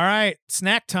deal. All right,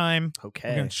 snack time. We're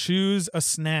Okay. going to choose a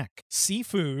snack.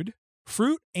 Seafood,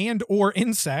 fruit and or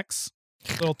insects.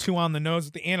 A little too on the nose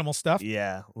with the animal stuff.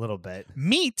 Yeah, a little bit.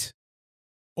 Meat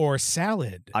or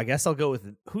salad. I guess I'll go with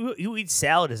who eats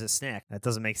salad as a snack. That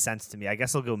doesn't make sense to me. I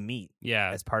guess I'll go meat Yeah.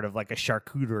 as part of like a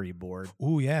charcuterie board.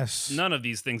 Ooh, yes. None of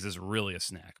these things is really a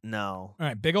snack. No. All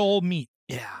right, big old meat.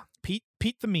 Yeah, Pete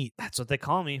the meat. that's what they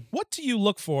call me. What do you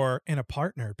look for in a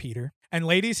partner, Peter? And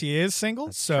ladies, he is single,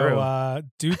 That's so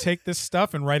do take this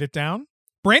stuff and write it down.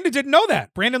 Brandon didn't know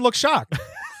that. Brandon looked shocked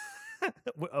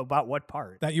About what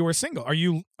part? that you were single. Are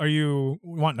you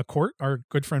wanting to court our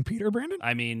good friend Peter, Brandon?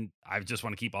 I mean, I just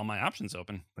want to keep all my options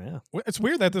open. Yeah. It's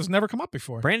weird that this has never come up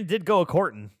before. Brandon did go a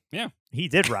courting. Yeah. He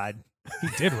did ride. He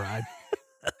did ride.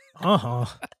 Uh-huh.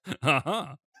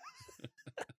 Uh-huh.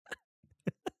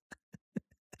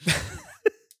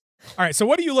 All right, so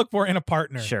what do you look for in a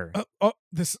partner? Sure.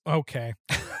 Okay.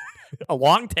 A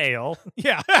long tail.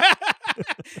 Yeah.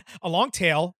 A long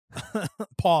tail.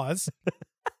 Pause.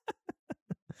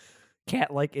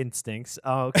 Cat-like instincts.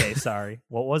 Oh, okay. Sorry.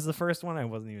 What was the first one? I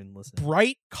wasn't even listening.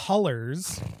 Bright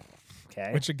colors,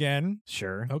 Okay. which again,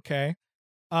 Sure. okay.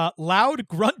 Loud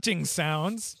grunting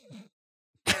sounds.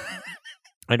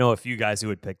 I know a few guys who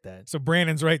would pick that. So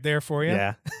Brandon's right there for you.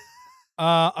 Yeah.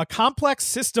 A complex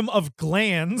system of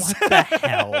glands. What the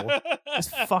hell? This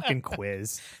fucking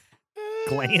quiz.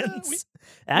 Glands?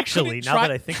 Actually, couldn't now try-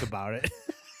 that I think about it.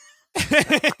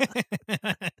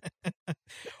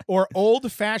 Or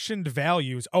old-fashioned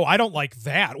values. Oh, I don't like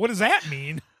that. What does that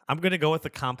mean? I'm going to go with the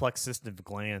complex system of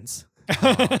glands.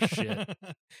 Oh, shit.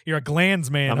 You're a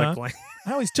glands man, I'm huh? a gland.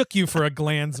 I always took you for a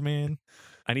glands man.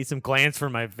 I need some glands for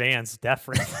my Vans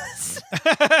deference.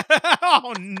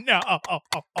 Oh no!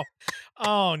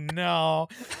 Oh no!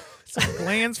 Some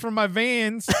glands from my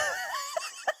Vans.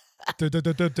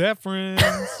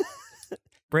 Deference.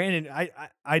 Brandon,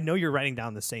 I know you're writing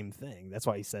down the same thing. That's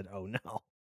why he said, "Oh no."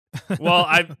 Well,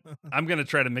 I'm going to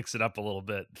try to mix it up a little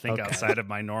bit. Think Okay. outside of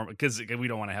my normal, because we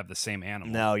don't want to have the same animal.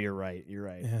 No, you're right. You're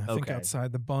right. Yeah, think okay.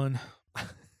 outside the bun.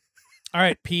 All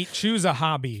right, Pete, choose a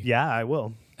hobby. Yeah, I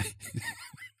will.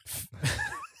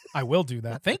 I will do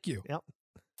that. Thank you. Yep.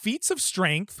 Feats of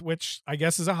strength, which I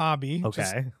guess is a hobby.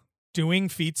 Just Okay. doing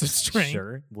feats of strength.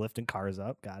 Sure. Lifting cars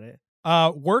up. Got it.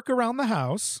 Work around the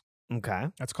house. Okay.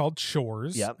 That's called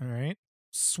chores. Yep. All right.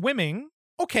 Swimming.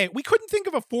 Okay, we couldn't think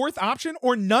of a fourth option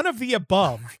or none of the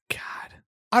above. God.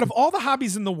 Out of all the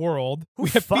hobbies in the world, Who we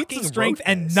have feats fucking of strength wrote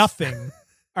and this? nothing.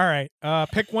 All right.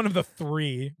 Pick one of the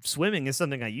three. Swimming is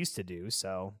something I used to do,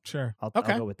 so Sure. I'll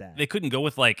Okay. go with that. They couldn't go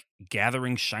with like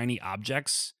gathering shiny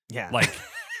objects. Yeah. Like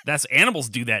that's animals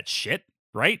do that shit,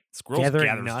 right? Squirrels Gathering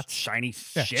gather nuts. shiny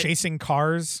Yeah, shit. chasing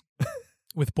cars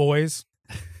with boys.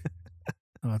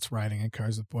 Oh, that's riding in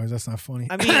cars with boys. That's not funny.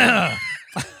 I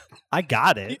mean, I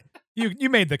got it. you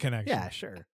made the connection. Yeah,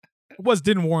 sure. It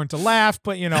didn't warrant a laugh,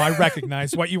 but I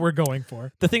recognized what you were going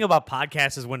for. The thing about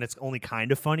podcasts is when it's only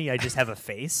kind of funny, I just have a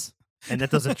face, and that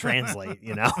doesn't translate.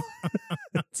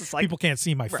 It's just like People can't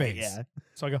see my right, face. Yeah.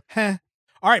 So I go, huh.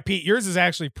 All right, Pete, yours is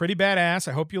actually pretty badass.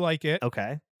 I hope you like it.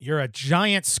 Okay. You're a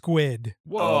giant squid.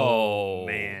 Whoa,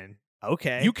 man.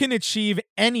 Okay. You can achieve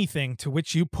anything to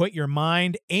which you put your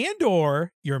mind and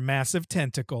or your massive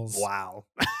tentacles. Wow.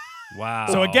 Wow.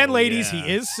 So again, ladies, yeah.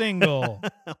 he is single.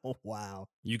 Wow.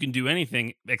 You can do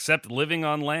anything except living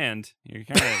on land. You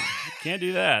can't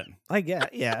do that. I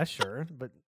get. Yeah, sure.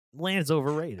 But land's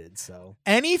overrated. So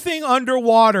Anything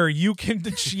underwater you can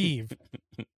achieve.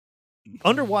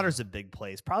 underwater's a big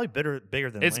place. Probably bigger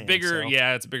than It's land, bigger. so-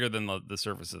 Yeah, it's bigger than the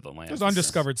surface of the land. There's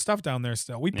undiscovered stuff down there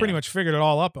still. We pretty Yeah. much figured it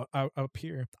all up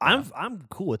here. I'm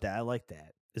cool with that. I like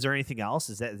that. Is there anything else?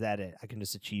 Is that it? I can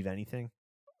just achieve anything.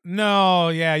 No,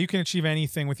 yeah, you can achieve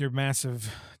anything with your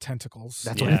massive tentacles.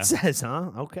 That's what Yeah. it says,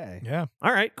 huh? Okay. Yeah.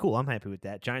 All right. Cool. I'm happy with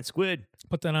that. Giant squid.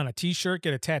 Put that on a t-shirt,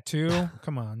 get a tattoo.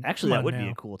 Come on. Actually, Come that on would now. be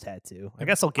a cool tattoo. I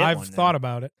guess I'll get I've one. thought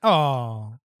about it.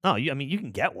 Oh, Oh, I mean, you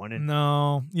can get one. And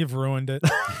no, you've ruined it.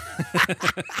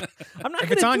 I'm not.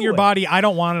 If it's gonna on do your it. body, I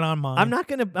don't want it on mine. I'm not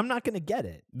gonna get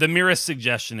it. The merest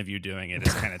suggestion of you doing it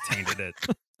has kind of tainted it.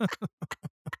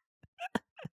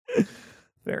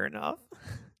 Fair enough.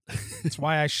 That's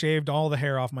why I shaved all the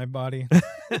hair off my body.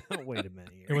 Wait a minute.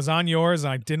 Here. It was on yours,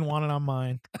 and I didn't want it on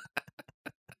mine.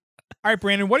 All right,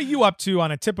 Brandon, what are you up to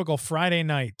on a typical Friday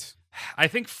night? I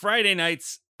think Friday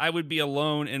nights I would be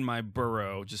alone in my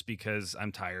burrow just because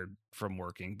I'm tired from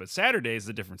working. But Saturday is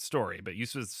a different story. But you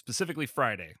specifically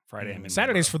Friday. Friday, I'm in my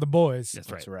Saturday's burrow. for the boys. That's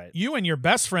That's right. right. You and your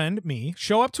best friend, me,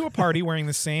 show up to a party wearing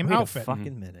the same Wait outfit. a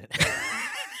fucking minute.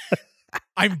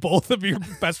 I'm both of your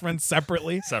best friends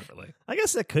separately. Separately. I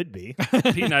guess that could be.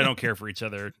 Pete and I don't care for each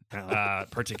other Oh.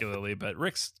 particularly, but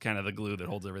Rick's kind of the glue that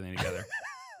holds everything together.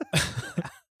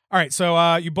 All right,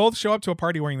 so you both show up to a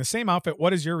party wearing the same outfit.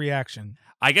 What is your reaction?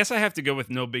 I guess I have to go with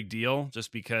no big deal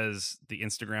just because the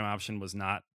Instagram option was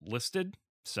not listed.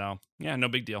 So, yeah, no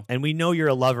big deal. And we know you're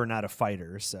a lover, not a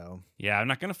fighter. So Yeah, I'm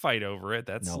not going to fight over it.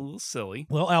 That's No. a little silly.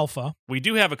 Little alpha. We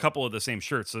do have a couple of the same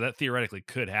shirts, so that theoretically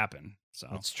could happen. So,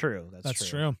 that's true. That's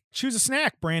true. Choose a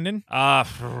snack, Brandon.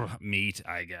 meat,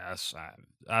 I guess.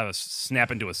 I was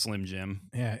snapping to a Slim Jim.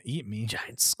 Yeah, eat me.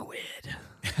 Giant squid.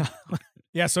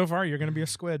 Yeah, so far you're going to be a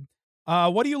squid.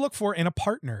 What do you look for in a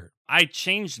partner? I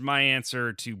changed my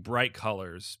answer to bright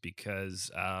colors because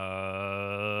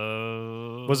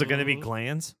Was it going to be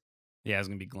glands? Yeah, it was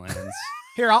going to be glands.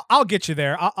 Here, I'll get you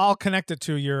there. I'll connect it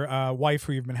to your wife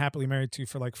who you've been happily married to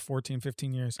for like 14,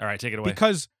 15 years. All right, take it away.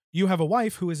 Because you have a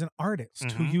wife who is an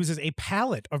artist who Mhm. uses a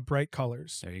palette of bright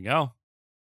colors. There you go.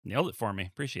 Nailed it for me.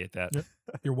 Appreciate that. Yep.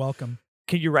 You're welcome.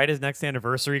 Can you write his next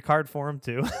anniversary card for him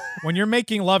too? When you're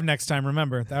making love next time,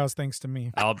 remember, that was thanks to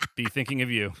me. I'll be thinking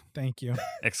of you Thank you.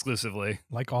 exclusively.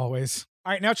 Like always.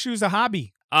 All right, now choose a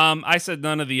hobby. I said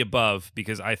none of the above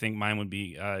because I think mine would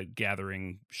be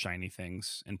gathering shiny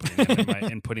things and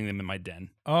putting them in my den.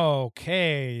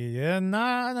 Okay. Yeah,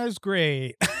 nah, that's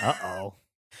great. Uh-oh.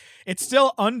 It's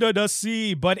still under the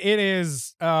sea, but it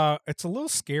is it's a little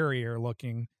scarier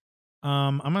looking.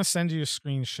 I'm gonna send you a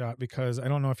screenshot because I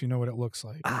don't know if you know what it looks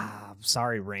like. I'm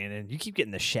sorry, Brandon. You keep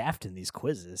getting the shaft in these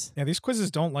quizzes. Yeah, these quizzes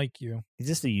don't like you. He's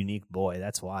just a unique boy.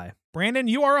 That's why. Brandon,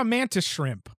 you are a mantis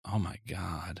shrimp. Oh my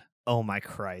god. Oh my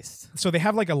Christ. So they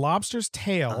have like a lobster's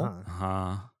tail,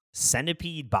 Uh-huh.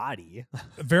 Centipede body.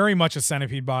 very much a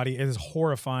centipede body. It is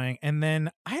horrifying. And then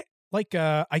I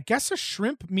guess a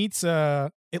shrimp meets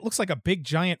it looks like a big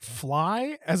giant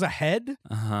fly as a head.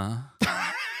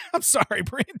 I'm sorry,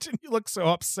 Brandon. You look so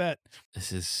upset.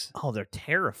 This is Oh, they're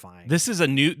terrifying. this is a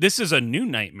new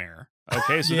nightmare.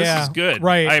 Okay, so Yeah, this is good.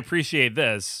 right. I appreciate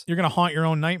this. You're gonna haunt your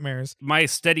own nightmares. My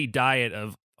steady diet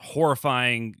of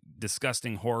horrifying,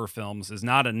 disgusting horror films is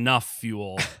not enough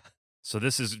fuel. So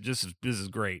this is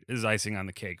great. This is icing on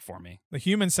the cake for me. The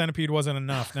human centipede wasn't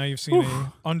enough. Now you've seen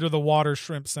a under the water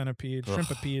shrimp centipede, Ugh.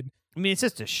 shrimpipede. I mean, it's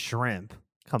just a shrimp.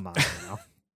 Come on now.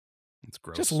 It's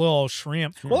gross. Just a little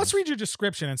shrimp. Well, let's read your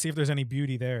description and see if there's any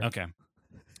beauty there. Okay.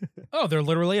 Oh, there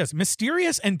literally is.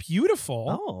 Mysterious and beautiful.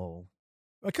 Oh.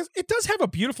 Because it does have a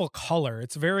beautiful color.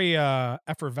 It's very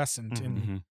effervescent Mhm. and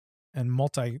Mhm. and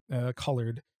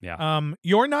multi-colored. Yeah.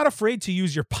 You're not afraid to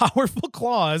use your powerful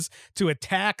claws to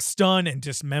attack, stun, and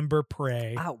dismember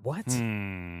prey. What?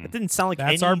 Hmm. That didn't sound like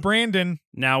That's any... our Brandon.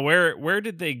 Now, where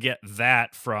did they get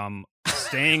that from?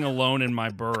 Staying alone in my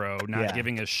burrow, not Yeah.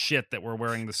 giving a shit that we're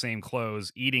wearing the same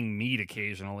clothes, eating meat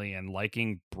occasionally, and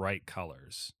liking bright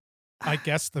colors. I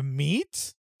guess the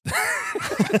meat?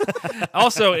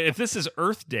 Also, if this is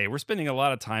Earth Day, we're spending a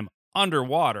lot of time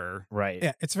underwater. Right.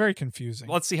 Yeah, it's very confusing.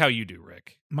 Let's see how you do,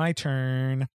 Rick. My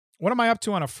turn. What am I up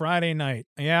to on a Friday night?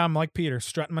 Yeah, I'm like Peter,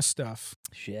 strutting my stuff.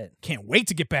 Shit. Can't wait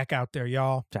to get back out there,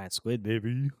 y'all. Giant squid,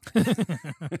 baby.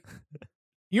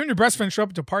 You and your best friend show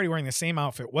up to a party wearing the same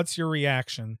outfit. What's your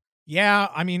reaction? Yeah,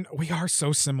 I mean, we are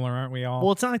so similar, aren't we all?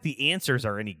 Well, it's not like the answers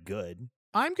are any good.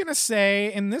 I'm going to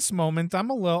say in this moment, I'm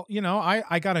a little,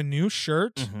 I got a new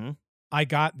shirt. Mm-hmm. I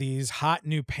got these hot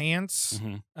new pants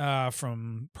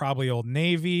from probably Old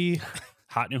Navy.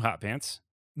 Hot new hot pants.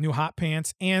 New hot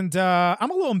pants. And I'm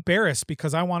a little embarrassed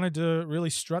because I wanted to really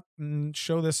strut and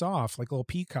show this off like a little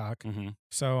peacock. Mm-hmm.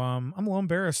 So I'm a little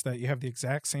embarrassed that you have the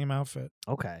exact same outfit.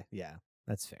 Okay. Yeah,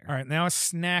 that's fair. All right, now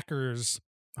snackers.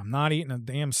 I'm not eating a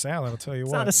damn salad, I'll tell you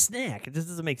It's what. not a snack. It just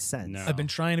doesn't make sense. No. I've been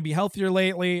trying to be healthier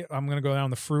lately. I'm going to go down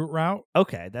the fruit route.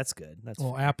 Okay, that's good. That's A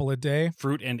little fair. apple a day.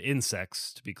 Fruit and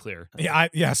insects, to be clear. Yeah,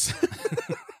 yes.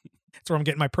 That's where I'm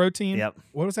getting my protein. Yep.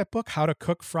 What was that book? How to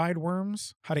Cook Fried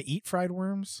Worms? How to Eat Fried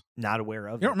Worms? Not aware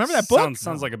of. You don't it. remember that book?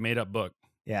 Sounds like a made up book.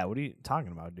 Yeah. What are you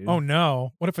talking about, dude? Oh,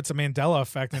 no. What if it's a Mandela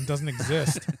effect and it doesn't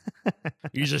exist?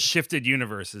 You just shifted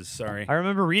universes. Sorry. I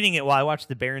remember reading it while I watched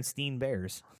the Berenstein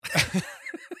Bears.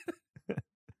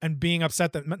 And being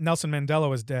upset that Nelson Mandela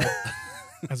was dead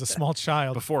as a small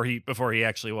child. Before he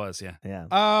actually was, yeah.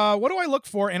 Yeah. What do I look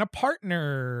for in a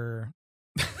partner?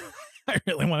 I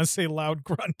really want to say loud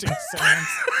grunting sounds.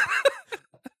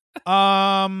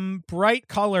 Bright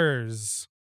colors.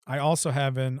 I also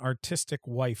have an artistic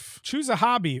wife. Choose a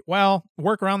hobby. Well,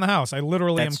 work around the house. I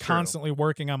literally That's am true. constantly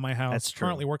working on my house. That's true.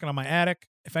 Currently working on my attic.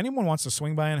 If anyone wants to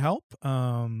swing by and help,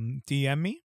 DM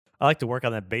me. I like to work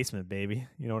on that basement, baby.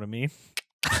 You know what I mean?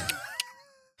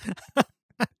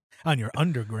 On your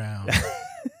underground.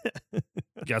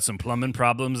 Got some plumbing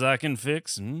problems I can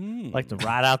fix. I like to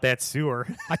ride out that sewer.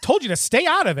 I told you to stay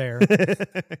out of there.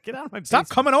 Get out of my Stop basement.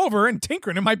 coming over and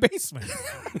tinkering in my basement.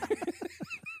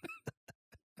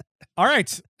 All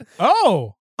right.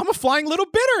 Oh, I'm a flying little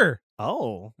bitter.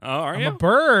 Oh. Oh, are I'm you? a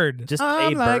bird. Just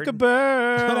I'm a like bird. a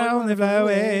bird. I only fly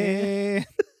away.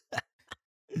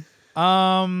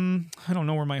 I don't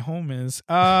know where my home is.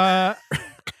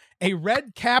 A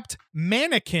red-capped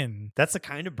mannequin. That's a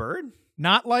kind of bird?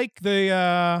 Not like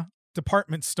the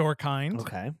department store kind.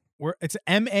 Okay. Where it's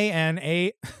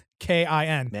MANAKIN.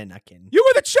 Mannequin. You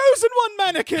were the chosen one,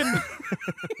 mannequin.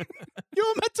 You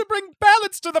were meant to bring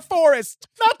balance to the forest,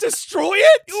 not destroy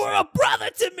it. You are a brother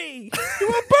to me. You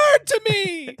were a bird to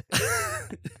me.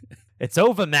 It's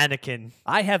over, mannequin.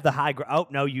 I have the high ground. Oh,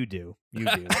 no, you do. You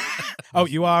do. Oh,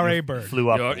 you are a bird. Flew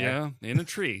up there. Yeah, in a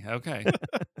tree. Okay.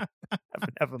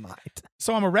 Never mind.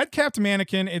 So I'm a red-capped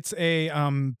mannequin. It's a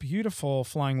beautiful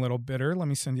flying little bitter. Let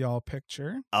me send y'all a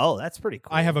picture. Oh, that's pretty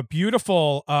cool. I have a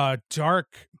beautiful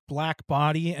dark black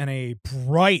body and a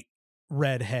bright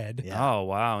red head. Yeah. Oh,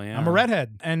 wow. Yeah. I'm a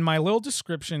redhead. And my little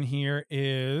description here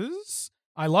is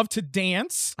I love to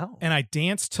dance, Oh. and I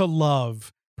dance to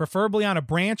love, preferably on a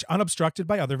branch unobstructed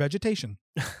by other vegetation.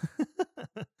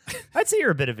 I'd say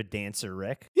you're a bit of a dancer,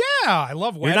 Rick. Yeah, I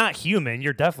love You're not human.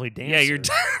 You're definitely dancer. Yeah, you're.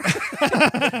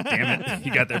 Damn it.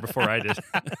 You got there before I did.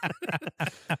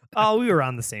 Oh, we were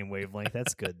on the same wavelength.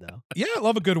 That's good, though. Yeah, I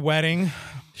love a good wedding.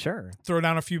 Sure. Throw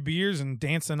down a few beers and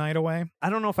dance the night away. I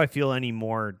don't know if I feel any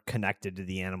more connected to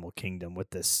the animal kingdom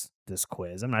with this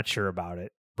quiz. I'm not sure about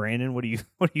it. Brandon, what are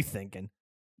you thinking?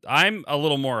 I'm a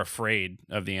little more afraid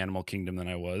of the animal kingdom than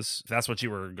I was. If that's what you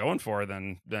were going for,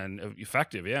 then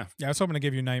effective, yeah. Yeah, I was hoping to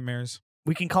give you nightmares.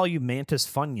 We can call you Mantis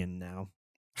Funyun now.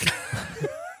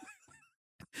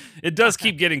 It does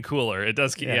keep getting cooler. It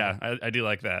does keep, Yeah. I do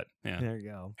like that. Yeah. There you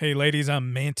go. Hey, ladies,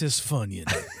 I'm Mantis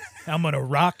Funyun. I'm going to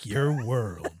rock your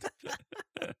world.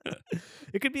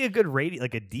 It could be a good radio,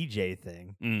 like a DJ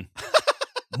thing. Mm.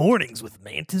 Mornings with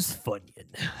Mantis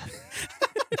Funyun.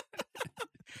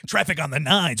 Traffic on the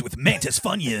nines with Mantis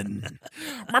Funyun.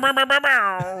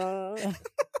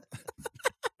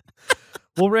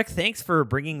 Well, Rick, thanks for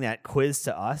bringing that quiz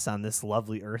to us on this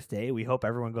lovely Earth Day. We hope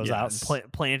everyone goes out and Yes.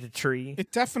 plant a tree.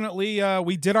 It definitely,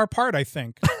 we did our part, I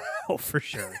think. Oh, for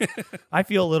sure. I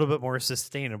feel a little bit more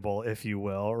sustainable, if you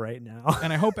will, right now.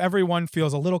 And I hope everyone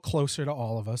feels a little closer to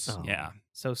all of us. Oh, Yeah.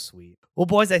 so sweet. Well,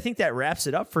 boys, I think that wraps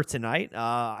it up for tonight.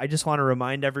 I just want to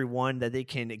remind everyone that they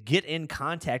can get in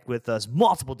contact with us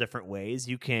multiple different ways.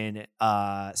 You can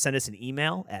send us an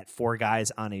email at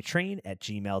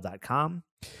 4guysonatrain@gmail.com.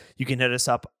 You can hit us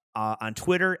up on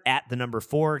Twitter at the number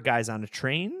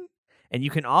 4guysonatrain. And you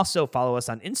can also follow us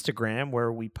on Instagram,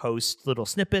 where we post little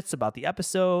snippets about the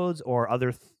episodes or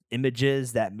other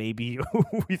images that maybe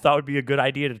we thought would be a good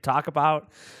idea to talk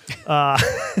about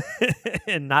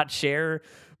and not share.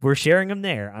 We're sharing them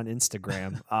there on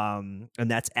Instagram.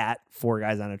 And that's at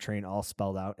 4guysonatrain, all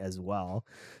spelled out as well.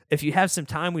 If you have some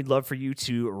time, we'd love for you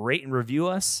to rate and review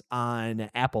us on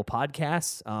Apple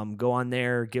Podcasts. Go on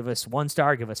there, give us 1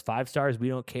 star, give us 5 stars. We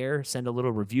don't care. Send a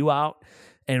little review out,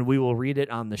 and we will read it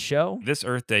on the show. This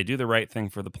Earth Day, do the right thing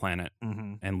for the planet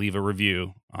Mm-hmm. and leave a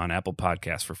review on Apple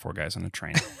Podcasts for 4 Guys on a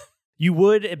Train. You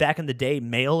would, back in the day,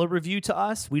 mail a review to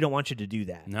us. We don't want you to do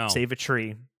that. No. Save a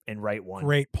tree and write one.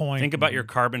 Great point. Think about your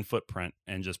carbon footprint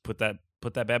and just put that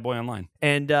bad boy online.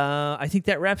 And I think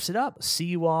that wraps it up. See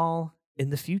you all in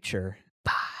the future.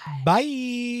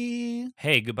 Bye.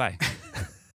 Hey, goodbye.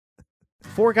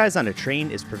 4 Guys on a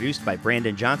Train is produced by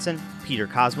Brandon Johnson, Peter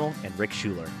Cosmo, and Rick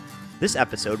Schuler. This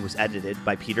episode was edited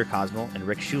by Peter Cosmo and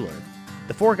Rick Schuler.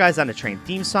 The 4 Guys on a Train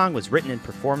theme song was written and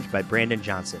performed by Brandon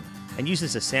Johnson and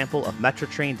uses a sample of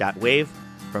Metrotrain.wave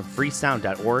from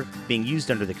freesound.org, being used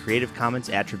under the Creative Commons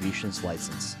Attributions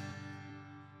license.